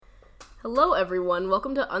Hello everyone,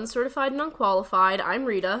 welcome to Uncertified and Unqualified. I'm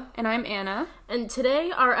Rita. And I'm Anna. And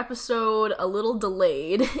today our episode, a little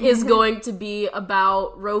delayed, is going to be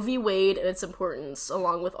about Roe v. Wade and its importance,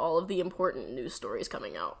 along with all of the important news stories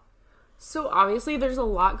coming out. So obviously there's a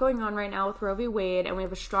lot going on right now with Roe v. Wade, and we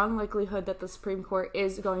have a strong likelihood that the Supreme Court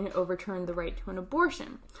is going to overturn the right to an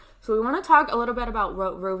abortion. So we want to talk a little bit about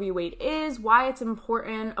what Roe v. Wade is, why it's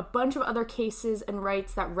important, a bunch of other cases and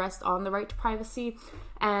rights that rest on the right to privacy,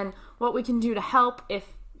 and what we can do to help,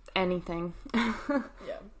 if anything.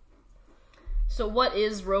 Yeah. So what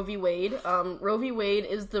is Roe v. Wade? Roe v. Wade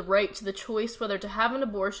is the right to the choice whether to have an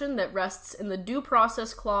abortion that rests in the Due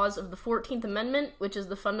Process Clause of the 14th Amendment, which is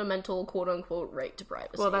the fundamental quote-unquote right to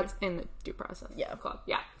privacy. Well, that's in the Due Process Clause.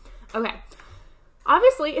 Yeah. Okay.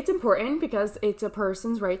 Obviously, it's important because it's a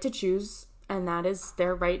person's right to choose, and that is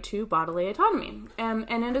their right to bodily autonomy. And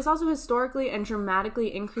it has also historically and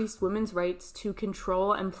dramatically increased women's rights to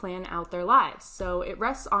control and plan out their lives. So it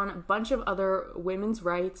rests on a bunch of other women's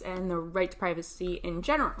rights and the right to privacy in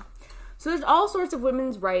general. So there's all sorts of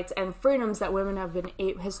women's rights and freedoms that women have been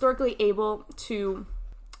historically able to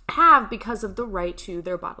have because of the right to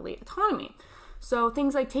their bodily autonomy. So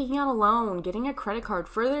things like taking out a loan, getting a credit card,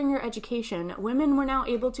 furthering your education, women were now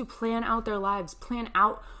able to plan out their lives, plan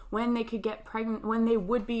out when they could get pregnant, when they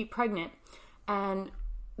would be pregnant, and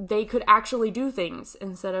they could actually do things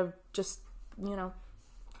instead of just,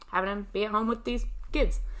 having them be at home with these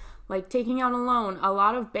kids. Like taking out a loan. A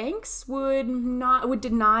lot of banks would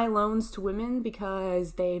deny loans to women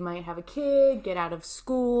because they might have a kid, get out of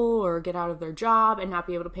school, or get out of their job and not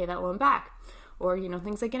be able to pay that loan back. Or,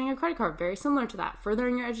 things like getting a credit card, very similar to that.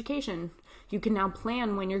 Furthering your education. You can now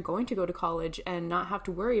plan when you're going to go to college and not have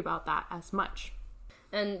to worry about that as much.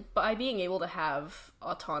 And by being able to have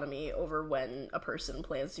autonomy over when a person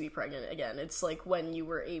plans to be pregnant, again, it's like when you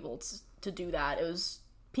were able to do that,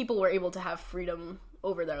 people were able to have freedom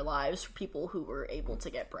over their lives for people who were able to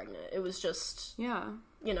get pregnant. It was just,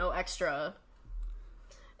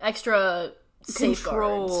 extra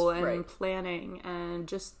control and right. Planning and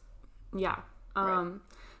just, yeah. Right.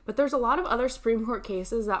 But there's a lot of other Supreme Court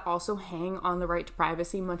cases that also hang on the right to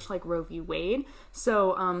privacy, much like Roe v. Wade.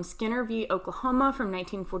 So Skinner v. Oklahoma from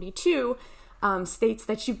 1942 states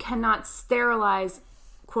that you cannot sterilize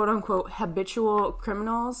quote-unquote habitual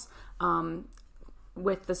criminals,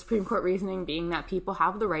 with the Supreme Court reasoning being that people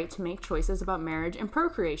have the right to make choices about marriage and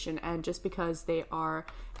procreation, and just because they are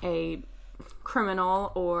a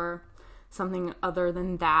criminal or something other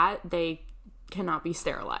than that, they cannot be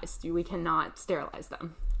sterilized. We cannot sterilize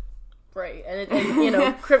them. Right, and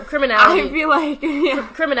criminality. I feel like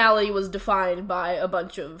criminality was defined by a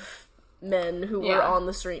bunch of men who were on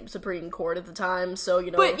the Supreme Court at the time. So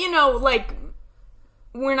but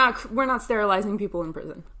we're not sterilizing people in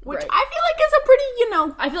prison, which right. I feel like is a pretty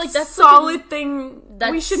I feel like that's solid thing.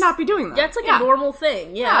 We should not be doing that. That's like a normal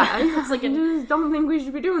thing. Yeah. It's like I just don't think we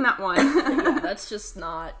should be doing that one. Yeah, that's just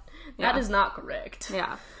not. That is not correct.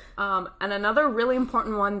 Yeah. And another really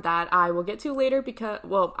important one that I will get to later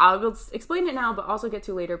I will explain it now, but also get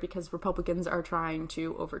to later because Republicans are trying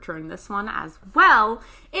to overturn this one as well,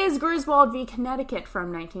 is Griswold v. Connecticut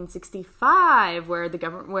from 1965, where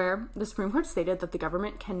the Supreme Court stated that the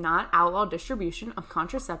government cannot outlaw distribution of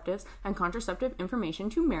contraceptives and contraceptive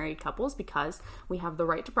information to married couples because we have the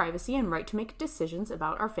right to privacy and right to make decisions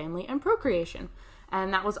about our family and procreation.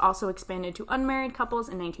 And that was also expanded to unmarried couples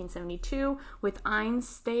in 1972 with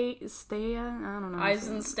Eisenstadt,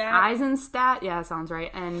 yeah, sounds right,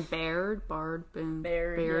 and Baird. I'm going with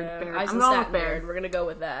Baird. We're gonna go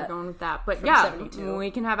with that. We're going with that. But 72.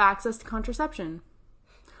 We can have access to contraception,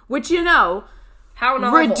 which how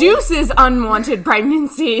novel. reduces unwanted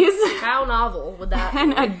pregnancies. How novel would that be?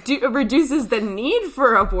 And reduces the need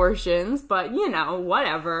for abortions, but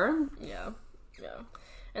whatever. Yeah.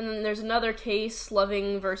 And then there's another case,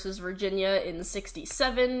 Loving versus Virginia in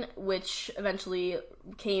 1967, which eventually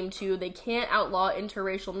came to they can't outlaw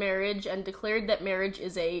interracial marriage and declared that marriage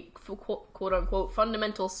is a quote-unquote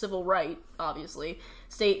fundamental civil right, obviously,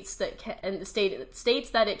 states that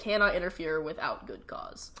it cannot interfere without good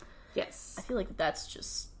cause. Yes. I feel like that's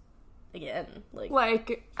just, again,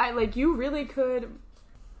 you really could.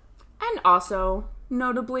 And also,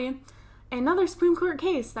 notably, another Supreme Court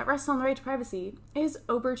case that rests on the right to privacy is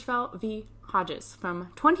Obergefell v. Hodges from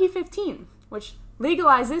 2015, which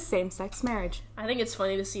legalizes same-sex marriage. I think it's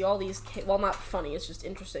funny to see all these well, not funny, it's just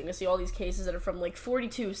interesting to see all these cases that are from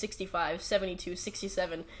 42, 65, 72,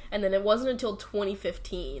 67, and then it wasn't until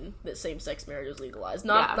 2015 that same-sex marriage was legalized.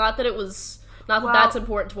 Not that it was that that's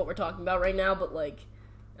important to what we're talking about right now, but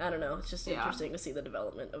I don't know, it's just interesting to see the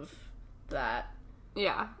development of that.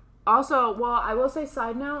 Yeah. Also, well, I will say,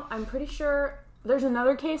 side note, I'm pretty sure there's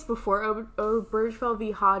another case before Obergefell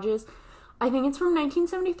v. Hodges. I think it's from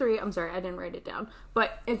 1973. I'm sorry, I didn't write it down.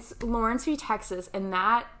 But it's Lawrence v. Texas, and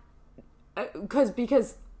that,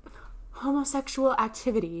 because homosexual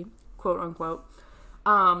activity, quote unquote,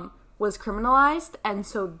 was criminalized, and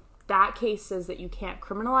so that case says that you can't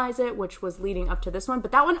criminalize it, which was leading up to this one,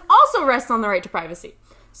 but that one also rests on the right to privacy.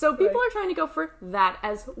 So people are trying to go for that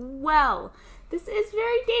as well. This is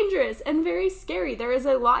very dangerous and very scary. There is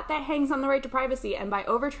a lot that hangs on the right to privacy, and by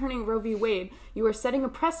overturning Roe v. Wade, you are setting a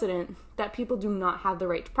precedent that people do not have the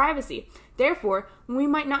right to privacy. Therefore, we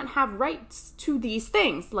might not have rights to these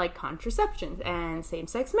things, like contraception, and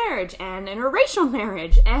same-sex marriage, and interracial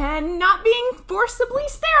marriage, and not being forcibly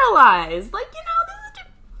sterilized. Like,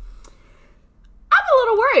 I'm a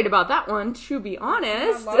little worried about that one, to be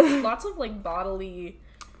honest. Yeah, lots of, like, bodily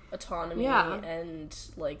autonomy and,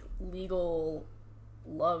 like, legal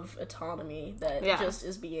love autonomy that just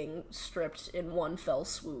is being stripped in one fell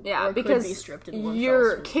swoop. Yeah, or because could be stripped in one you're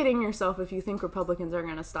fell swoop. kidding yourself if you think Republicans are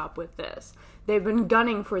going to stop with this. They've been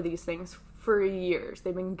gunning for these things for years.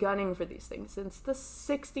 They've been gunning for these things since the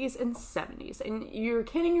 60s and 70s. And you're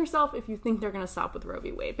kidding yourself if you think they're going to stop with Roe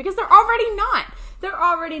v. Wade. Because they're already not. They're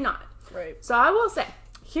already not. Right. So I will say,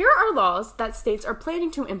 here are laws that states are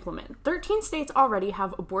planning to implement. 13 states already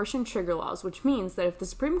have abortion trigger laws, which means that if the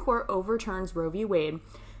Supreme Court overturns Roe v. Wade,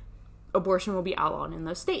 abortion will be outlawed in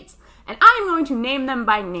those states. And I'm going to name them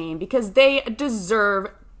by name because they deserve...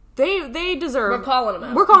 They deserve... We're calling them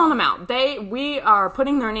out. We're calling them out. We are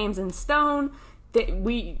putting their names in stone.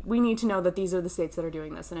 We need to know that these are the states that are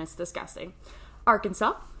doing this, and it's disgusting.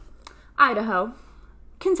 Arkansas, Idaho,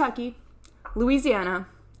 Kentucky, Louisiana,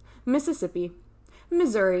 Mississippi,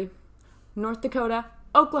 Missouri, North Dakota,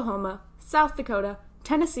 Oklahoma, South Dakota,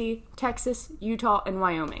 Tennessee, Texas, Utah, and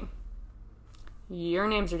Wyoming. Your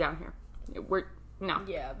names are down here. No.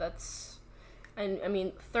 Yeah, that's... I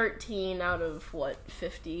mean, 13 out of,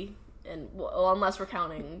 50? And, well, unless we're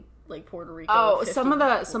counting, like, Puerto Rico. Oh, some of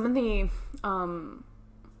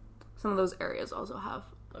those areas also have...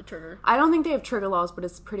 A trigger. I don't think they have trigger laws, but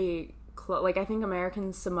it's pretty close. Like, I think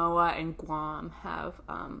American Samoa and Guam have,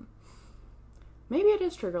 maybe it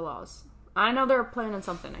is trigger laws. I know they're planning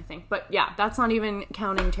something, I think. But, yeah, that's not even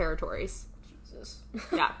counting territories. Jesus.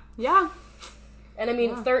 Yeah. Yeah. And, I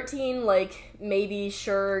mean, 13, like, maybe,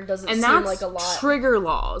 sure, doesn't and seem like a lot. that's trigger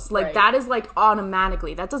laws. Like, that is, like,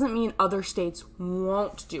 automatically. That doesn't mean other states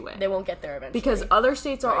won't do it. They won't get there eventually. Because other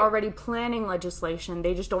states are already planning legislation.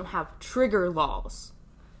 They just don't have trigger laws.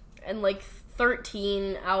 And, like,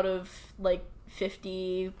 13 out of, like,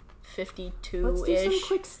 50... 52-ish. Let's do some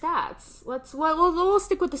quick stats. We'll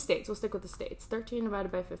stick with the states. 13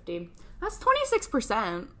 divided by 50. That's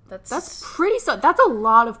 26%. That's pretty... That's a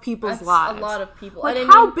lot of people's lives. A lot of people. Like,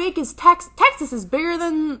 how big is Texas? Texas is bigger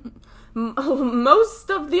than most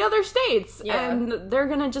of the other states. Yeah. And they're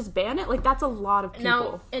gonna just ban it? Like, that's a lot of people.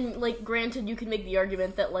 Now, and, like, granted, you can make the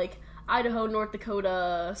argument that, like, Idaho, North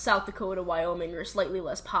Dakota, South Dakota, Wyoming are slightly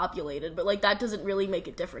less populated, but, like, that doesn't really make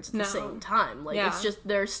a difference at the same time. Like, it's just,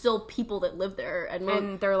 there's still people that live there,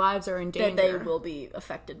 and their lives are in danger. That they will be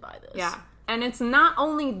affected by this. Yeah. And it's not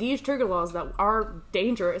only these trigger laws that are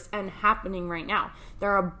dangerous and happening right now.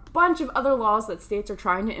 There are a bunch of other laws that states are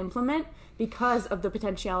trying to implement because of the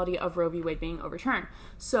potentiality of Roe v. Wade being overturned.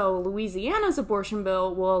 So, Louisiana's abortion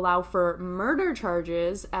bill will allow for murder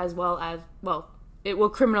charges as well as, it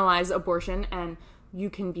will criminalize abortion, and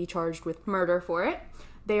you can be charged with murder for it.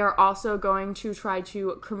 They are also going to try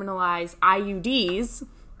to criminalize IUDs,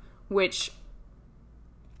 which...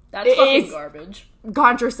 That's fucking garbage.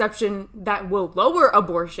 Contraception that will lower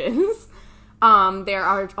abortions. They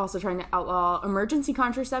are also trying to outlaw emergency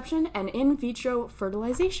contraception and in vitro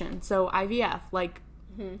fertilization. So IVF, like,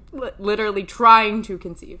 literally trying to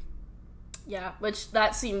conceive. Yeah, which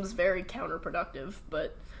that seems very counterproductive,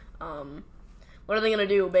 but... what are they going to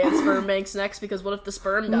do? Ban sperm banks next? Because what if the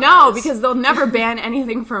sperm dies? No, because they'll never ban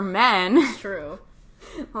anything for men. True.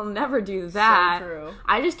 They'll never do that. So true.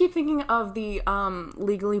 I just keep thinking of the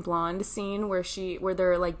Legally Blonde scene where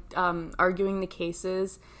they're like arguing the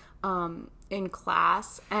cases in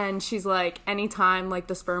class, and she's like, anytime like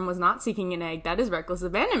the sperm was not seeking an egg, that is reckless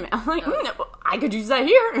abandonment. I'm like, I could use that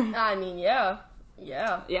here. I mean, yeah.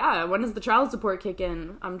 Yeah, when does the child support kick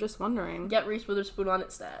in? I'm just wondering. Get Reese Witherspoon on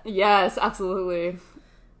its stat. Yes, absolutely.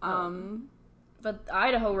 But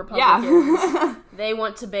Idaho Republicans, they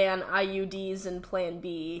want to ban IUDs and Plan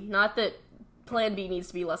B. Not that Plan B needs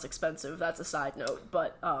to be less expensive, that's a side note,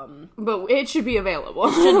 but it should be available.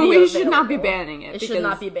 We should not be banning it. It should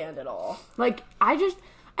not be banned at all. Like, I just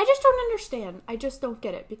don't understand. I just don't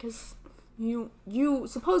get it, because you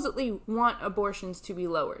supposedly want abortions to be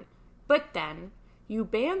lowered, but then you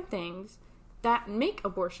ban things that make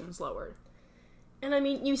abortions lowered. And I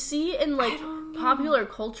mean, you see in, like, popular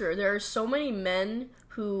culture, there are so many men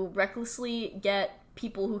who recklessly get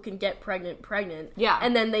people who can get pregnant. Yeah.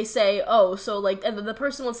 And then they say, oh, so, like, and the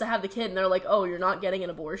person wants to have the kid, and they're like, oh, you're not getting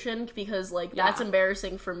an abortion because, like, that's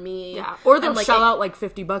embarrassing for me. Yeah. Or they'll and, like, shell out, like,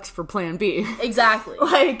 $50 for Plan B. Exactly.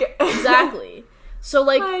 Like. Exactly. So,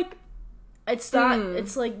 like, it's not,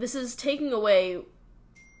 it's like, this is taking away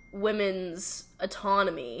women's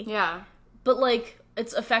autonomy. Yeah. But, like,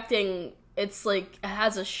 it's affecting... It's, like, it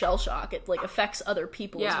has a shell shock. It, like, affects other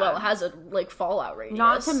people as well. It has a, like, fallout radius.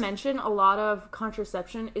 Not to mention, a lot of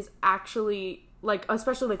contraception is actually, like,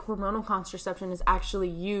 especially, like, hormonal contraception is actually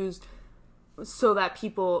used so that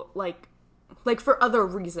people, like for other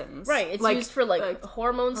reasons. Right, it's like, used for, like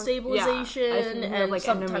hormone stabilization, and like,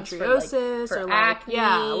 sometimes endometriosis, for or, like, acne.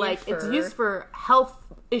 yeah, like, it's used for health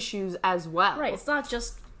issues as well. Right, it's not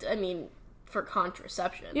just, I mean, for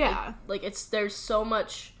contraception. Yeah. Like there's so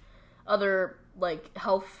much... other, like,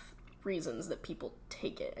 health reasons that people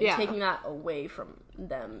take it. And taking that away from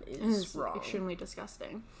them is wrong. Extremely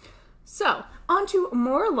disgusting. So, on to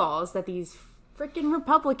more laws that these freaking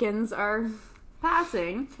Republicans are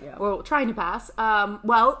passing. Yeah. Or trying to pass.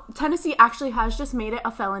 Well, Tennessee actually has just made it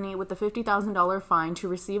a felony with a $50,000 fine to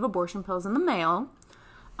receive abortion pills in the mail.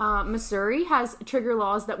 Missouri has trigger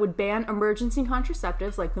laws that would ban emergency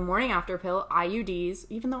contraceptives like the morning after pill, IUDs,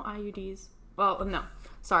 even though IUDs... Well, no.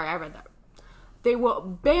 Sorry, I read that. They will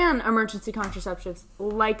ban emergency contraceptives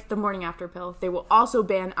like the morning after pill. They will also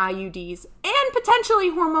ban IUDs and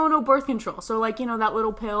potentially hormonal birth control. So, like, you know, that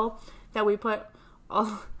little pill that we put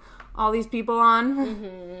all these people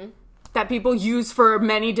on that people use for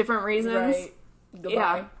many different reasons. Right. Goodbye.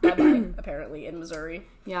 Yeah. Bye-bye, apparently, in Missouri.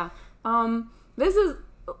 Yeah. This is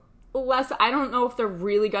less... I don't know if they're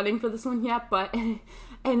really gunning for this one yet, but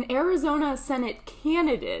an Arizona Senate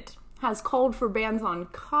candidate has called for bans on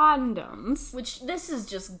condoms. Which, this is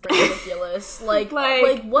just ridiculous. Like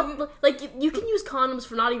what? Like, you can use condoms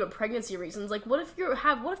for not even pregnancy reasons. Like, what if you're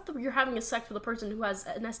having a sex with a person who has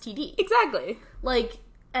an STD? Exactly. Like,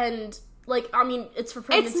 and, like, I mean, it's for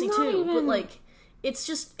pregnancy too, but, like, it's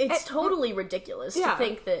totally ridiculous to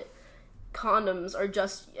think that condoms are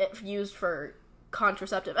just used for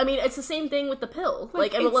contraceptive. I mean, it's the same thing with the pill.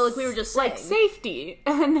 Like we were just saying. Like, safety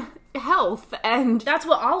and health and... That's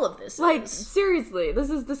what all of this like, is. Seriously, this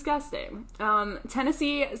is disgusting.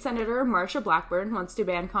 Tennessee Senator Marsha Blackburn wants to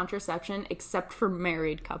ban contraception except for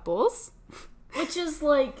married couples. Which is,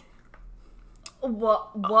 like...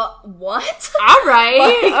 What? All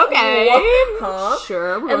right. Like, okay. Huh?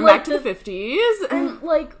 Sure, we're And, going like, back to the 50s. And,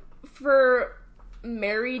 like, for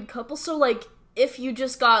married couples, so, like, if you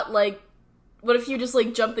just got, like... What if you just,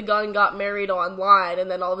 like, jumped the gun and got married online,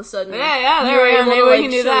 and then all of a sudden... Yeah, you were able maybe to, we like,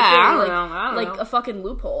 can do show that. thing, I don't know. a fucking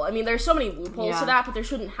loophole. I mean, there's so many loopholes to that, but there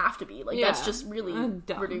shouldn't have to be. Like, that's just really,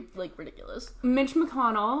 ridiculous. Mitch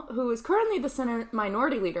McConnell, who is currently the Senate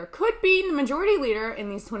Minority Leader, could be the Majority Leader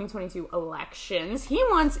in these 2022 elections. He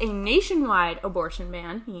wants a nationwide abortion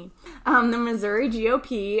ban. The Missouri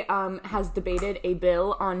GOP has debated a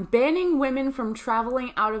bill on banning women from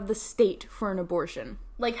traveling out of the state for an abortion.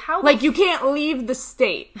 Like, how... Like, you can't leave the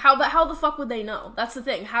state. How the fuck would they know? That's the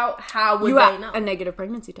thing. How would you they have know? A negative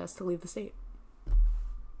pregnancy test to leave the state.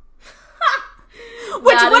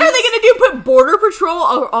 What are they going to do? Put border patrol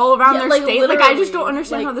all around their state? Like, I just don't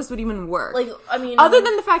understand how this would even work. Like, I mean... Other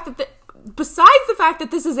than the fact that... Besides the fact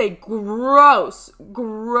that this is a gross,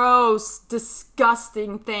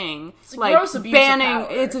 disgusting thing. It's like, gross abuse banning... of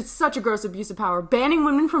power. It's such a gross abuse of power. Banning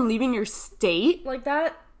women from leaving your state? Like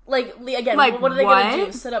that... Like, again, like, what are they going to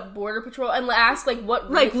do? Set up border patrol and ask, like,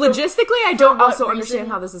 what... Like, logistically, I don't also understand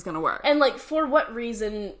how this is going to work. And, like, for what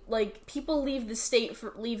reason? Like, people leave their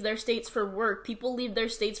states for work. People leave their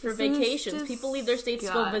states for vacations. People leave their states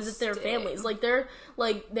to go visit their families. Like, they're,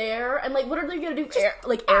 like, there. And, like, what are they going to do?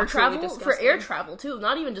 Air travel? Disgusting. For air travel, too.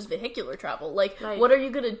 Not even just vehicular travel. Like, what are you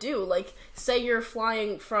going to do? Like, say you're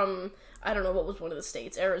flying from... I don't know, what was one of the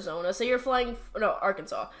states? Arizona. Say you're flying... No,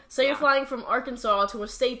 Arkansas. Say you're flying from Arkansas to a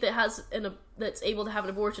state that has that's able to have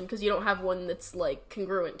an abortion because you don't have one that's, like,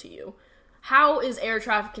 congruent to you. How is air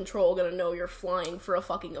traffic control gonna know you're flying for a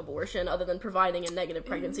fucking abortion other than providing a negative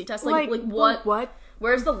pregnancy test? Like what? What?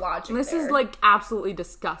 Where's the logic This there? is, like, absolutely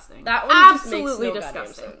disgusting. That one absolutely just makes no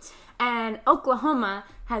disgusting. sense. And Oklahoma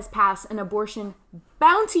has passed an abortion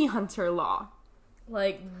bounty hunter law.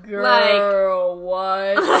 Like, girl,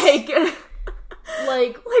 what? Like,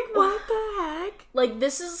 what the heck? Like,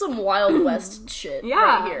 this is some Wild West shit Yeah.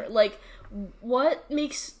 right here. Like, what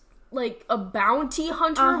makes... like a bounty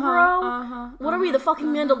hunter, bro. What are we, the fucking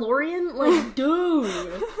Mandalorian? Like,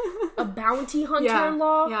 dude, a bounty hunter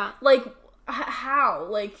law? Yeah. Like, how?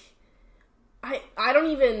 Like, I don't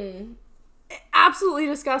even. Absolutely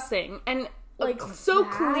disgusting, and like so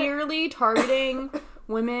that? clearly targeting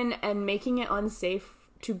women and making it unsafe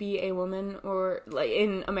to be a woman, or like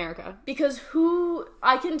in America. Because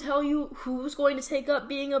I can tell you who's going to take up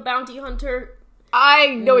being a bounty hunter.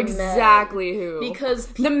 I know exactly who. Because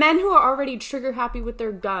the men who are already trigger happy with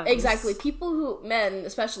their guns. Exactly. Men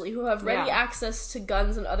especially, who have ready access to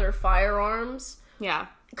guns and other firearms. Yeah.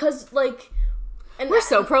 Because, like... And we're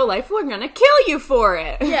so pro-life, we're gonna kill you for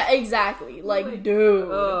it. Yeah, exactly. Like, dude.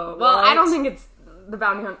 Oh, well, I don't think it's the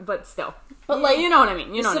bounty hunt, but still. But, like... You know what I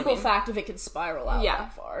mean. You know what I mean. The simple fact of it could spiral out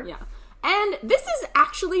that far. Yeah. And this is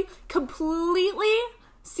actually completely...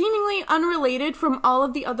 seemingly unrelated from all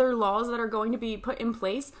of the other laws that are going to be put in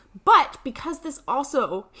place, but because this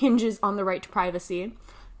also hinges on the right to privacy,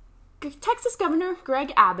 Texas Governor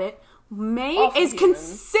Greg Abbott is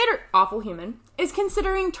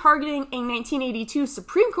considering targeting a 1982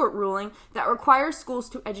 Supreme Court ruling that requires schools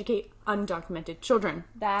to educate undocumented children.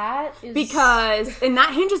 That is... and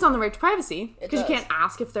that hinges on the right to privacy, because you can't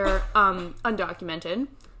ask if they're undocumented,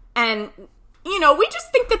 and... You know, we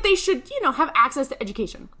just think that they should, have access to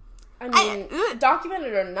education. I mean,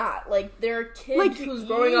 documented or not, like, they're a kid who's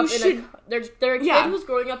growing up who's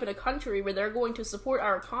growing up in a country where they're going to support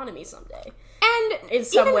our economy someday, and in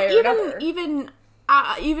some way or another. Even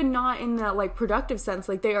not in the like productive sense,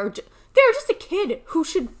 like they're just a kid who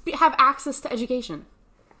should have access to education.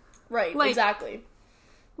 Right. Like, exactly.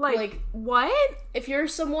 Like what? If you're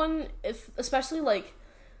someone, especially like.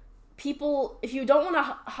 People, if you don't want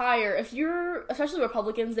to hire, especially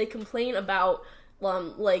Republicans, they complain about,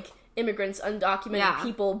 like, immigrants, undocumented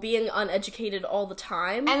people being uneducated all the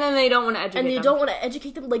time. And then they don't want to educate them. And you don't want to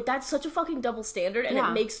educate them. Like, that's such a fucking double standard, and it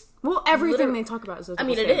makes... Well, everything they talk about is a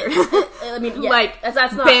double standard. It is. I mean, yeah. Like,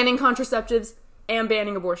 that's not... banning contraceptives and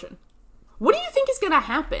banning abortion. What do you think is going to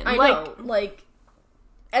happen? I know, like...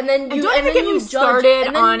 And then don't even get me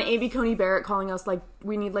started on A.B. Coney Barrett calling us, like,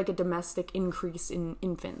 we need, like, a domestic increase in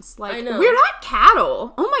infants. Like, we're not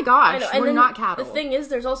cattle. Oh my gosh, we're not cattle. The thing is,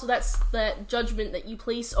 there's also that judgment that you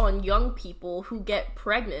place on young people who get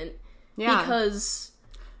pregnant because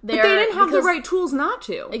but they didn't have the right tools not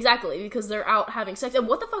to. Exactly, because they're out having sex. And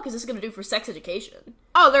what the fuck is this going to do for sex education?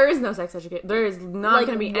 Oh, there is no sex education. There is not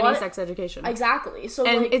going to be any sex education. Exactly. So,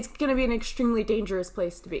 and it's going to be an extremely dangerous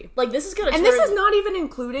place to be. Like, this is going to And this is not even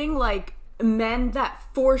including, like, men that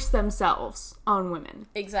force themselves on women.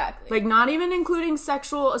 Exactly. Like, not even including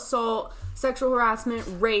sexual assault, sexual harassment,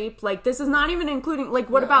 rape. Like, this is not even including, like,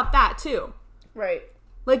 what about that, too? Right.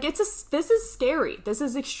 Like, this is scary. This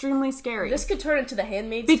is extremely scary. This could turn into the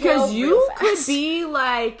Handmaid's Tale because you could be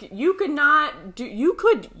like, you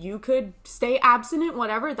could stay abstinent,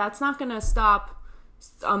 whatever. That's not gonna stop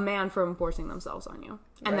a man from forcing themselves on you.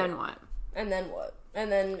 And then what? And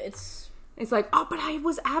then it's like, oh, but I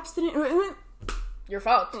was abstinent. You're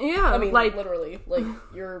fucked. Yeah, I mean, like, literally, like,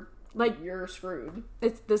 you're screwed.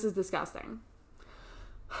 This is disgusting.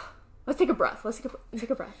 Let's take a breath. Take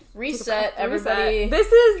a breath. Reset, everybody. These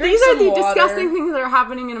are the disgusting things that are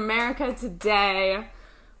happening in America today.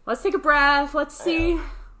 Let's take a breath. Let's see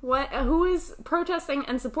who is protesting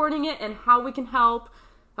and supporting it and how we can help.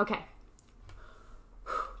 Okay.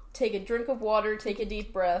 Take a drink of water. Take a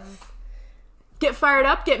deep breath. Get fired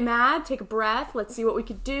up. Get mad. Take a breath. Let's see what we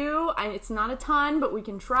could do. It's not a ton, but we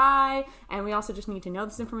can try. And we also just need to know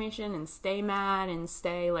this information and stay mad and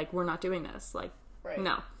stay like we're not doing this. Like,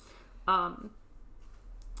 no.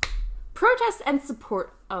 Protest and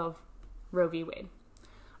support of Roe v. Wade.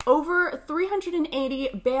 Over 380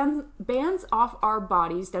 bans off our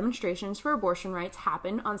bodies demonstrations for abortion rights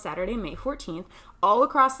happened on Saturday, May 14th, all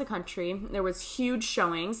across the country. There was huge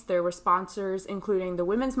showings. There were sponsors including the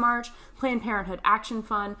Women's March, Planned Parenthood Action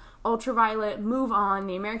Fund, Ultraviolet, Move On,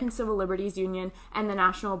 the American Civil Liberties Union, and the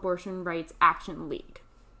National Abortion Rights Action League.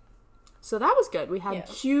 So that was good. We had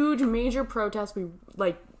huge, major protests.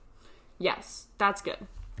 Yes, that's good.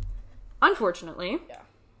 Unfortunately,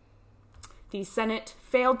 the Senate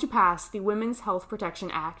failed to pass the Women's Health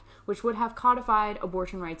Protection Act, which would have codified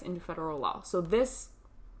abortion rights into federal law. So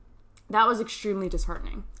that was extremely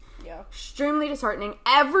disheartening. Yeah. Extremely disheartening.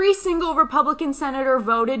 Every single Republican senator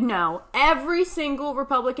voted no. Every single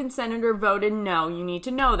Republican senator voted no. You need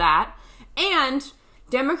to know that. And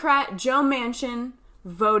Democrat Joe Manchin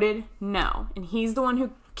voted no. And he's the one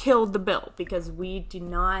who killed the bill because we do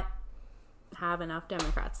not have enough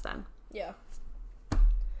Democrats then. Yeah.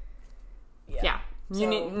 Yeah.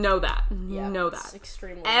 You know that. Yeah, know it's that.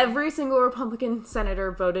 Extremely. Every single Republican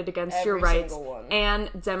senator voted against your rights, and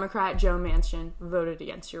Democrat Joe Manchin voted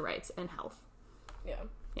against your rights and health. Yeah.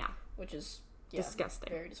 Yeah. Which is disgusting.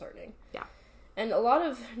 Very disheartening. Yeah. And a lot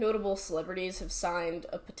of notable celebrities have signed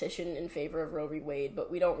a petition in favor of Roe v. Wade, but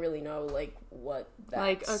we don't really know, like, what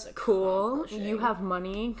that's cool, you have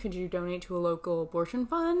money, could you donate to a local abortion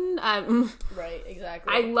fund? Right,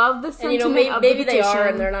 exactly. I love the sentiment and, of the petition. Maybe they are,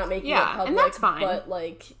 and they're not making it public, and that's fine. But,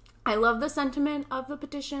 like... I love the sentiment of the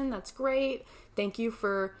petition, that's great. Thank you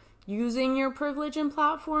for using your privilege and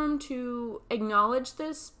platform to acknowledge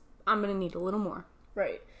this. I'm gonna need a little more.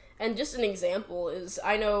 Right. And just an example is,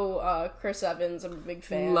 I know Chris Evans, I'm a big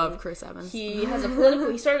fan. Love Chris Evans. He has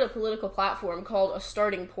he started a political platform called A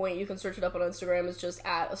Starting Point. You can search it up on Instagram, it's just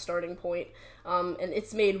at A Starting Point. And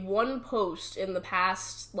it's made one post in the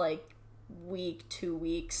past, like, week, 2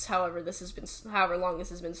 weeks, however long this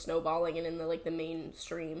has been snowballing and in the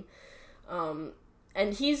mainstream.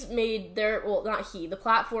 And he's made the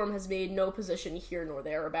platform has made no position here nor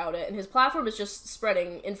there about it, and his platform is just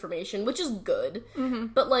spreading information, which is good,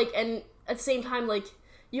 but, and at the same time,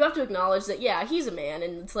 you have to acknowledge that, yeah, he's a man,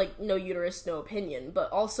 and it's, no uterus, no opinion, but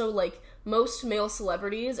also, most male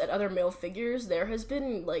celebrities and other male figures, there has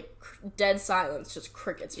been, dead silence, just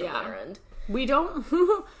crickets from their end. We don't,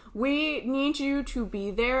 we need you to be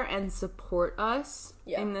there and support us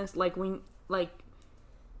in this,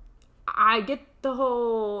 I get the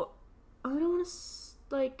whole, I don't want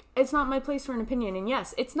to, it's not my place for an opinion, and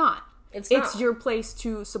yes, it's not. It's your place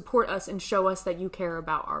to support us and show us that you care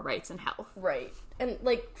about our rights and health. Right. And,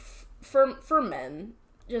 for men,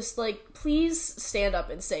 just, please stand up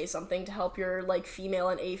and say something to help your, female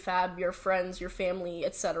and AFAB, your friends, your family,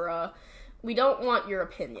 etc. We don't want your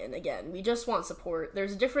opinion, again. We just want support.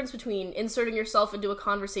 There's a difference between inserting yourself into a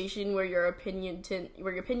conversation where your opinion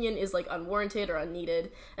is, unwarranted or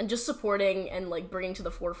unneeded, and just supporting and, bringing to the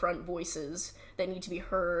forefront voices that need to be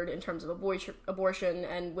heard in terms of abortion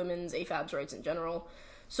and women's AFAB's rights in general.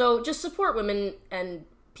 So just support women and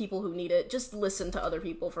people who need it. Just listen to other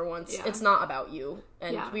people for once. Yeah. It's not about you.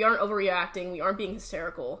 And we aren't overreacting. We aren't being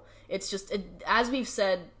hysterical. It's just, as we've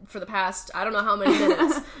said for the past, I don't know how many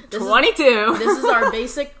minutes. 22. This is our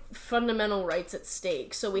basic fundamental rights at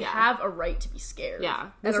stake. So we have a right to be scared.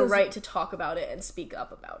 Yeah. And a right to talk about it and speak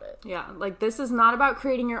up about it. Yeah. This is not about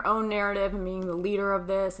creating your own narrative and being the leader of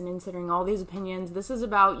this and inserting all these opinions. This is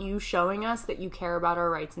about you showing us that you care about our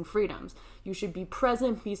rights and freedoms. You should be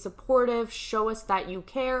present, be supportive, show us that you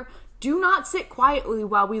care. Do not sit quietly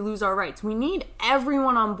while we lose our rights. We need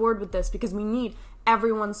everyone on board with this because we need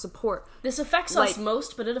everyone's support. This affects us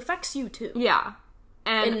most, but it affects you too. Yeah.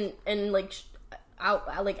 And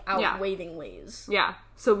outwaving ways. Yeah.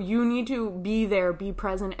 So you need to be there, be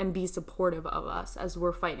present, and be supportive of us as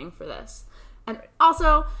we're fighting for this. And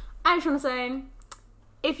also, I just want to say,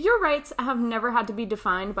 if your rights have never had to be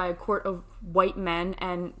defined by a court of white men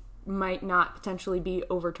and might not potentially be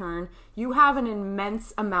overturned, you have an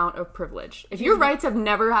immense amount of privilege. If your rights have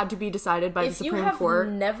never had to be decided by the Supreme Court...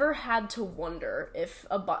 If you have never had to wonder if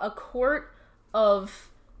a court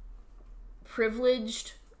of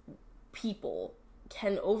privileged people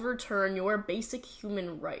can overturn your basic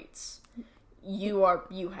human rights, you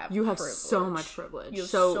have privilege. So much privilege. You have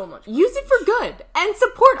so much privilege. Use it for good and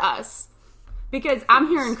support us. Because I'm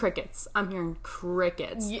hearing crickets.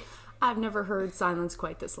 I've never heard silence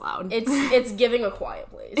quite this loud. It's giving a quiet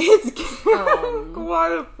place. It's giving a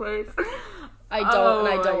quiet place. I don't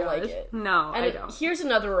like it. No, and I don't. Here's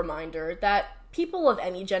another reminder that people of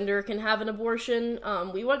any gender can have an abortion.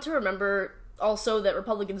 We want to remember also that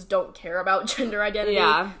Republicans don't care about gender identity.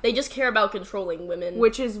 Yeah. They just care about controlling women.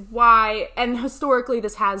 Which is why, and historically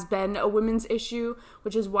this has been a women's issue,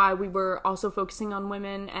 which is why we were also focusing on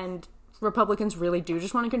women, and Republicans really do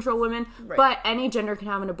just want to control women. Right. But any gender can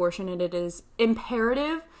have an abortion, and it is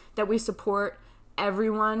imperative that we support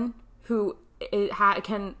everyone who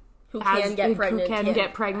can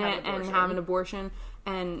get pregnant and have an abortion.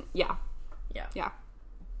 And yeah.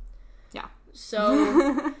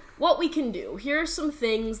 So what we can do, here are some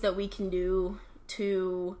things that we can do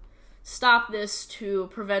to stop this, to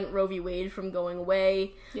prevent Roe v. Wade from going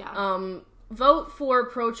away. Vote for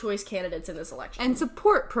pro-choice candidates in this election. And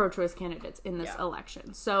support pro-choice candidates in this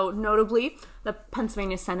election. So, notably, the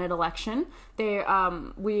Pennsylvania Senate election.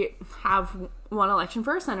 We have one election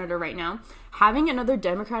for a senator right now. Having another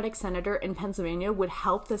Democratic senator in Pennsylvania would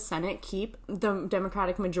help the Senate keep the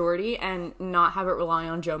Democratic majority and not have it rely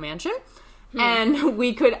on Joe Manchin. And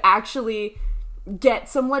we could actually get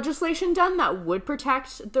some legislation done that would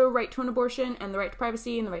protect the right to an abortion and the right to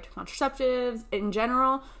privacy and the right to contraceptives in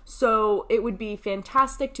general. So it would be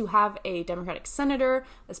fantastic to have a Democratic senator,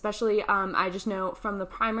 especially, I just know from the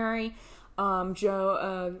primary, not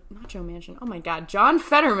Joe Manchin, oh my god, John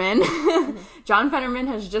Fetterman. John Fetterman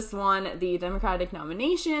has just won the Democratic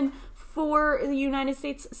nomination for the United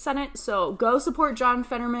States Senate. So go support John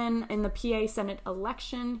Fetterman in the PA Senate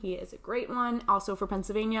election. He is a great one. Also for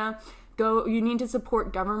Pennsylvania, you need to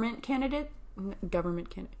support governor candidates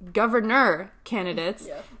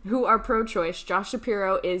who are pro-choice. Josh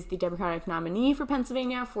Shapiro is the Democratic nominee for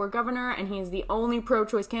Pennsylvania for governor, and he is the only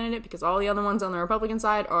pro-choice candidate because all the other ones on the Republican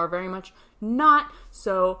side are very much not.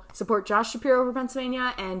 So support Josh Shapiro for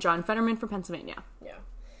Pennsylvania and John Fetterman for Pennsylvania. Yeah.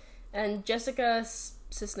 And Jessica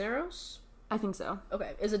Cisneros? I think so.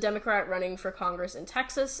 Okay, is a Democrat running for Congress in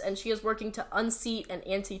Texas, and she is working to unseat an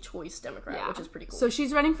anti-choice Democrat, which is pretty cool. So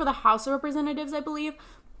she's running for the House of Representatives, I believe,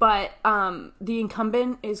 but the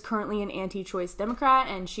incumbent is currently an anti-choice Democrat,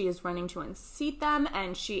 and she is running to unseat them,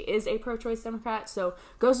 and she is a pro-choice Democrat, so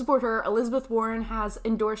go support her. Elizabeth Warren has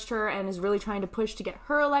endorsed her and is really trying to push to get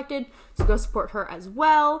her elected, so go support her as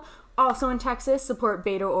well. Also in Texas, support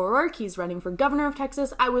Beto O'Rourke. He's running for governor of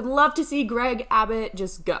Texas. I would love to see Greg Abbott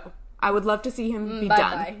just go. I would love to see him be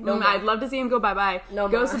done. No I'd love to see him go bye-bye. No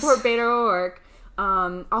go more. Support Beto O'Rourke.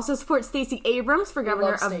 Also support Stacey Abrams for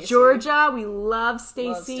governor of Stacey. Georgia. We love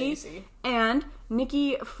Stacey. And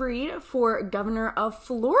Nikki Fried for governor of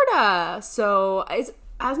Florida. So,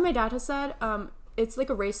 as my dad has said, it's like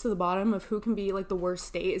a race to the bottom of who can be like the worst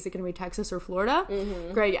state. Is it going to be Texas or Florida?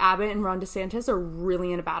 Mm-hmm. Greg Abbott and Ron DeSantis are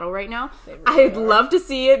really in a battle right now. I'd love to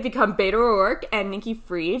see it become Beto O'Rourke and Nikki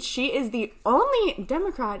Fried. She is the only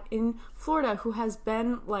Democrat in Florida who has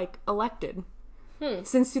been like elected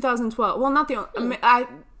since 2012. Well, not the only.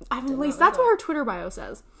 At least that's what her Twitter bio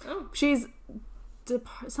says. Oh. She's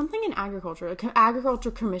something in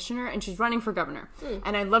agriculture commissioner, and she's running for governor.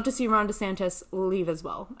 And I'd love to see Ron DeSantis leave as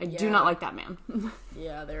well. I do not like that man.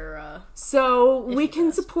 Yeah, they're so we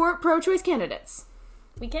can support pro-choice candidates.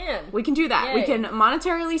 We can do that. Yay. We can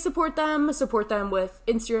monetarily support them with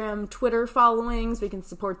Instagram, Twitter followings. We can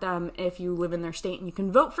support them if you live in their state and you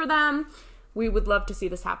can vote for them. We would love to see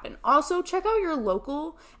this happen. Also, check out your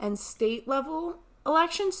local and state level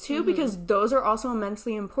elections too, because those are also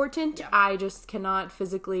immensely important. Yeah. I just cannot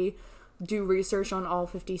physically do research on all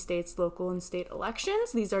 50 states' local and state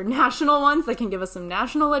elections. These are national ones that can give us some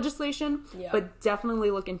national legislation, but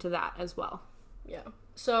definitely look into that as well. Yeah.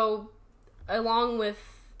 So, along with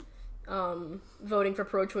voting for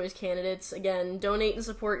pro-choice candidates, again, donate and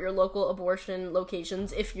support your local abortion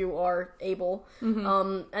locations if you are able.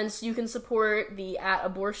 And so you can support the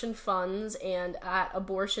 @Abortion Funds and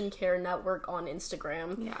 @Abortion Care Network on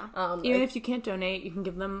Instagram. Yeah. Even if you can't donate, you can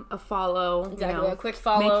give them a follow. Exactly, a quick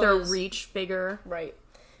follow. Make their reach bigger. Right.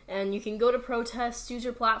 And you can go to protests, use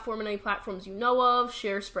your platform and any platforms you know of,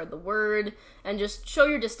 share, spread the word, and just show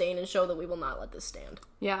your disdain and show that we will not let this stand.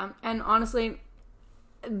 Yeah, and honestly,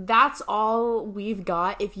 that's all we've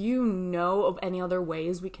got. If you know of any other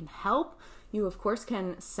ways we can help, you of course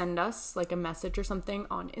can send us like a message or something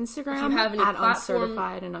on Instagram if you have any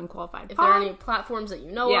uncertified and unqualified. If there are any platforms that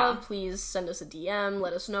you know of, please send us a DM.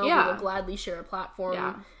 Let us know. We will gladly share a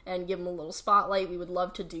platform and give them a little spotlight. We would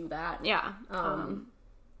love to do that. Yeah.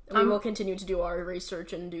 We will continue to do our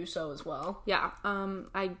research and do so as well. Yeah.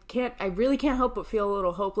 I really can't help but feel a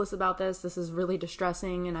little hopeless about this. This is really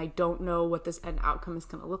distressing, and I don't know what this end outcome is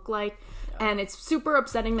going to look like. Yeah. And it's super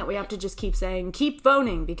upsetting that we have to just keep saying, keep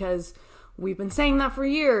voting, because we've been saying that for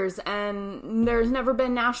years, and there's never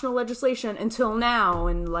been national legislation until now.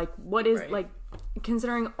 And like, what is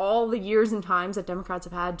considering all the years and times that Democrats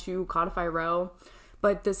have had to codify Roe,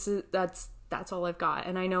 but that's all I've got.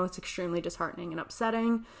 And I know it's extremely disheartening and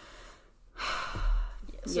upsetting.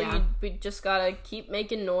 We just gotta keep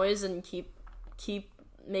making noise and keep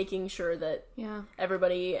making sure that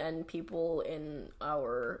everybody and people in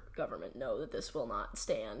our government know that this will not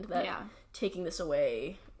stand. That taking this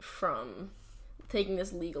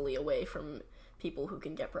legally away from people who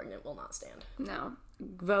can get pregnant will not stand. No.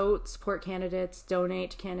 Vote, support candidates,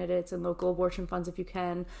 donate to candidates and local abortion funds if you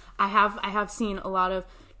can. I have seen a lot of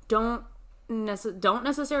don't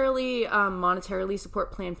necessarily monetarily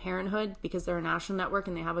support Planned Parenthood because they're a national network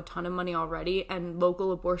and they have a ton of money already, and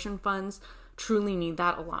local abortion funds truly need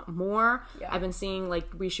that a lot more. I've been seeing like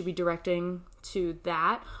we should be directing to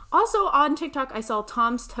that. Also on TikTok I saw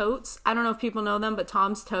Tom's Totes. I don't know if people know them, but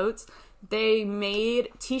Tom's Totes, they made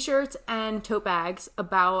t-shirts and tote bags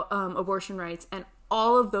about abortion rights, and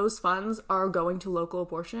all of those funds are going to local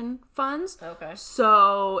abortion funds. Okay.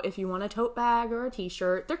 So if you want a tote bag or a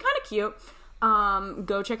t-shirt, they're kind of cute.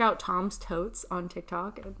 Go check out Tom's Totes on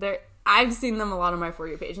TikTok. I've seen them a lot on my For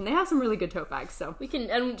You page, and they have some really good tote bags, so we can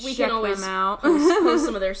check always them out. post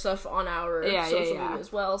some of their stuff on our social media yeah.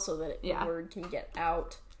 as well, so that the word can get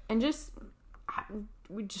out. And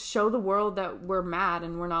we just show the world that we're mad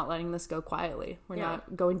and we're not letting this go quietly. We're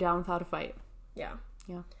not going down without a fight. Yeah.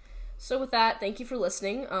 Yeah. So with that, thank you for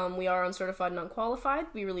listening. We are Uncertified and Unqualified.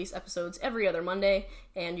 We release episodes every other Monday,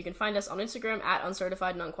 and you can find us on Instagram at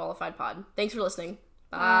Uncertified and Unqualified Pod. Thanks for listening.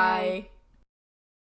 Bye.